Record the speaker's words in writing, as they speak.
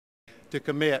to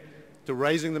commit to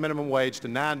raising the minimum wage to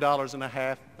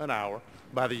 $9.50 an hour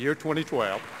by the year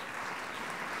 2012.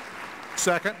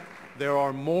 Second, there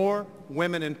are more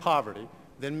women in poverty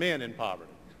than men in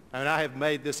poverty. And I have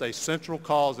made this a central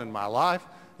cause in my life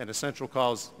and a central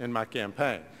cause in my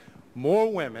campaign.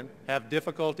 More women have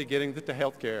difficulty getting the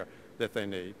health care that they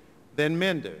need than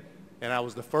men do. And I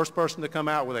was the first person to come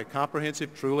out with a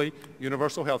comprehensive, truly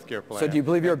universal health care plan. So do you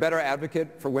believe you're a better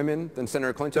advocate for women than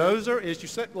Senator Clinton? Those are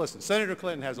issues. Listen, Senator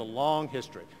Clinton has a long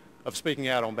history of speaking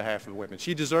out on behalf of women.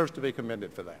 She deserves to be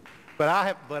commended for that. But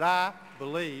I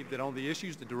believe that on the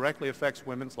issues that directly affects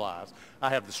women's lives, I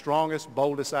have the strongest,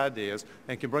 boldest ideas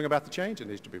and can bring about the change that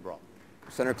needs to be brought.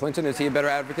 Senator Clinton, is he a better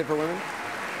advocate for women?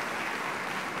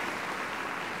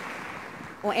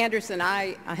 Well, Anderson,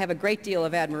 I have a great deal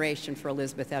of admiration for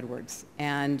Elizabeth Edwards,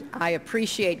 and I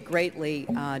appreciate greatly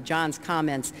John's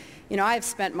comments. You know, I've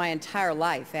spent my entire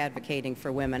life advocating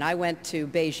for women. I went to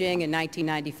Beijing in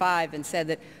 1995 and said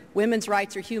that women's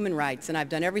rights are human rights, and I've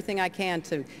done everything I can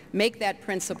to make that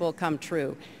principle come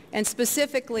true. And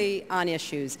specifically on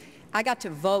issues, I got to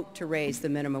vote to raise the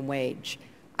minimum wage.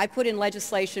 I put in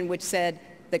legislation which said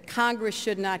that Congress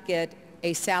should not get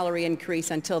a salary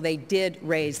increase until they did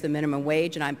raise the minimum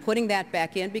wage, and I'm putting that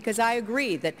back in because I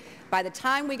agree that by the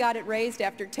time we got it raised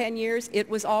after 10 years, it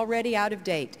was already out of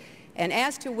date. And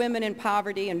as to women in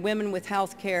poverty and women with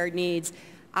health care needs,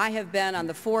 I have been on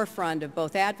the forefront of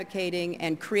both advocating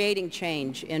and creating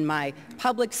change in my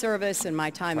public service and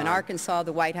my time in Arkansas,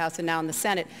 the White House, and now in the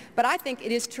Senate. But I think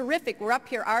it is terrific. We're up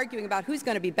here arguing about who's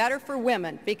going to be better for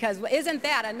women, because isn't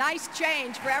that a nice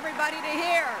change for everybody to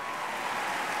hear?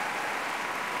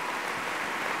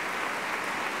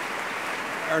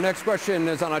 Our next question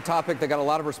is on a topic that got a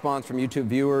lot of response from YouTube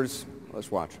viewers. Let's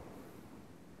watch.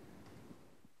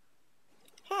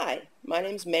 Hi, my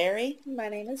name's Mary. My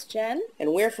name is Jen.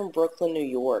 And we're from Brooklyn, New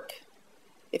York.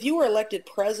 If you were elected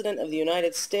President of the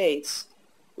United States,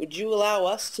 would you allow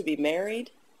us to be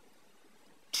married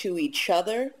to each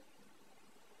other?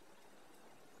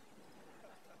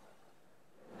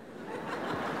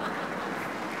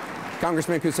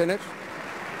 Congressman Kucinich.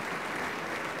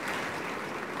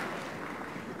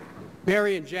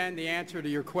 Mary and Jen, the answer to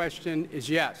your question is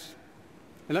yes.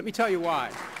 And let me tell you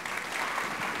why.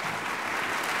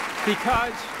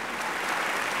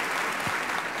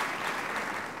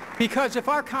 Because if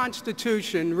our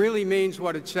Constitution really means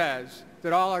what it says,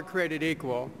 that all are created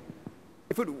equal,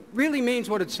 if it really means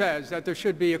what it says, that there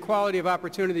should be equality of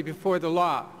opportunity before the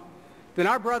law, then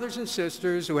our brothers and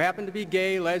sisters who happen to be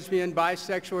gay, lesbian,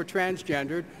 bisexual, or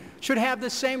transgendered should have the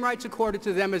same rights accorded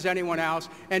to them as anyone else,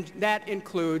 and that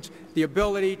includes the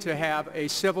ability to have a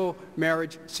civil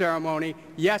marriage ceremony.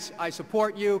 Yes, I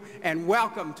support you, and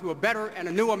welcome to a better and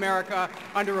a new America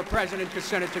under a President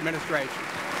Kucinich administration.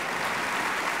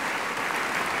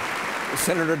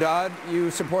 Senator Dodd,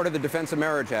 you supported the Defense of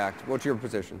Marriage Act. What's your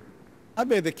position? I've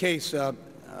made the case,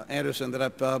 Anderson,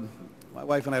 that my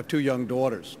wife and I have two young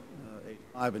daughters, age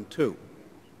 5 and 2.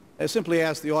 I simply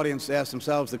asked the audience to ask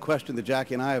themselves the question that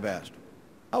Jackie and I have asked.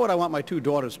 How would I want my two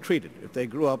daughters treated if they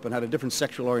grew up and had a different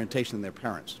sexual orientation than their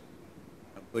parents?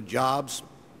 Good jobs,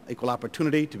 equal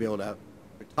opportunity to be able to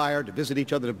retire, to visit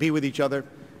each other, to be with each other,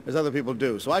 as other people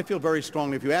do. So I feel very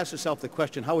strongly, if you ask yourself the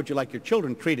question, how would you like your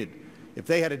children treated if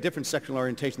they had a different sexual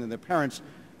orientation than their parents,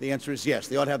 the answer is yes.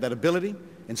 They ought to have that ability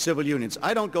in civil unions.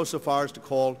 I don't go so far as to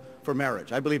call for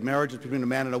marriage. I believe marriage is between a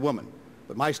man and a woman.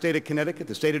 But my state of Connecticut,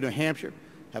 the state of New Hampshire,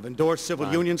 have endorsed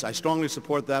civil unions. I strongly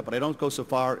support that, but I don't go so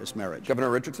far as marriage. Governor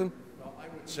Richardson? Well, I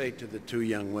would say to the two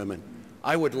young women,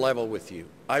 I would level with you.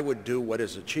 I would do what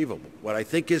is achievable. What I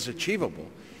think is achievable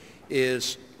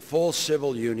is full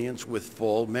civil unions with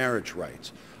full marriage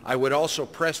rights. I would also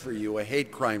press for you a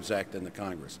hate crimes act in the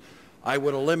Congress. I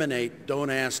would eliminate don't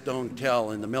ask, don't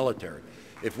tell in the military.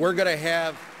 If we're going to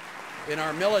have in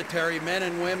our military men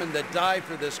and women that die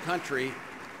for this country,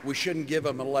 we shouldn't give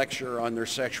them a lecture on their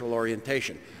sexual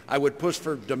orientation. I would push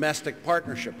for domestic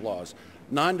partnership laws,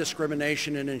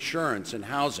 non-discrimination in insurance and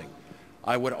housing.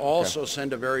 I would also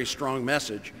send a very strong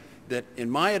message that in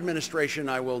my administration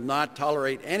I will not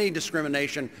tolerate any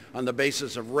discrimination on the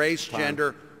basis of race,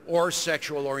 gender, or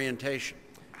sexual orientation.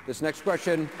 This next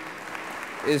question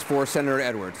is for Senator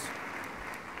Edwards.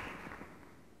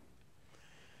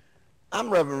 I'm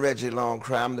Reverend Reggie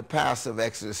Longcry. I'm the pastor of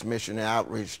Exodus Missionary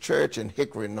Outreach Church in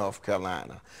Hickory, North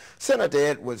Carolina. Senator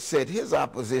Edwards said his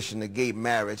opposition to gay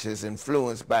marriage is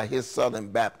influenced by his Southern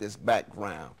Baptist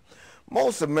background.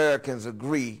 Most Americans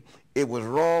agree it was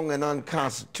wrong and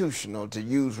unconstitutional to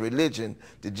use religion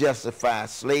to justify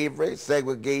slavery,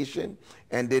 segregation,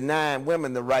 and denying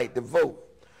women the right to vote.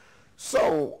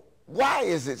 So why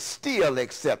is it still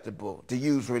acceptable to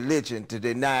use religion to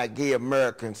deny gay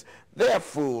Americans their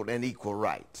full and equal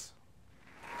rights?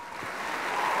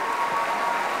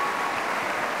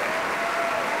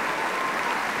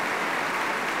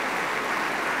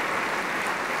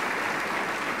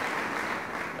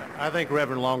 I think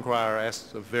Reverend Longcrier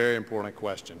asks a very important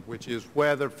question, which is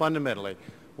whether, fundamentally,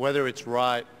 whether it's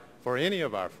right for any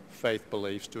of our faith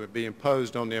beliefs to be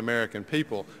imposed on the American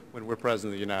people when we're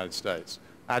President of the United States.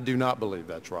 I do not believe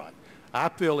that's right. I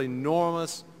feel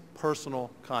enormous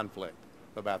personal conflict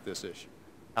about this issue.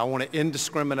 I want to end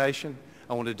discrimination.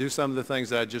 I want to do some of the things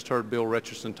that I just heard Bill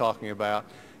Richardson talking about,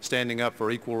 standing up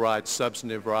for equal rights,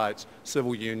 substantive rights,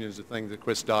 civil unions, the things that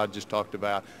Chris Dodd just talked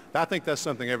about. I think that's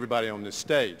something everybody on this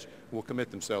stage will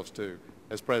commit themselves to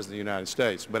as President of the United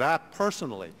States. But I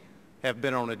personally have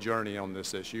been on a journey on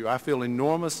this issue. I feel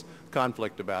enormous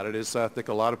conflict about it. As I think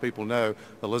a lot of people know,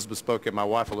 my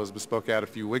wife Elizabeth spoke out a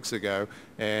few weeks ago,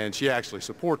 and she actually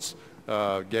supports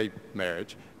gay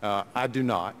marriage. I do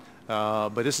not.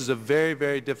 But this is a very,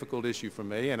 very difficult issue for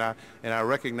me, and I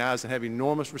recognize and have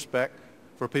enormous respect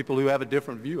for people who have a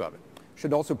different view of it.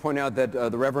 Should also point out that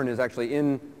the Reverend is actually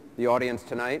in the audience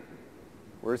tonight.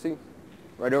 Where is he?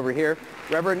 Right over here.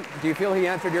 Reverend, do you feel he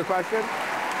answered your question?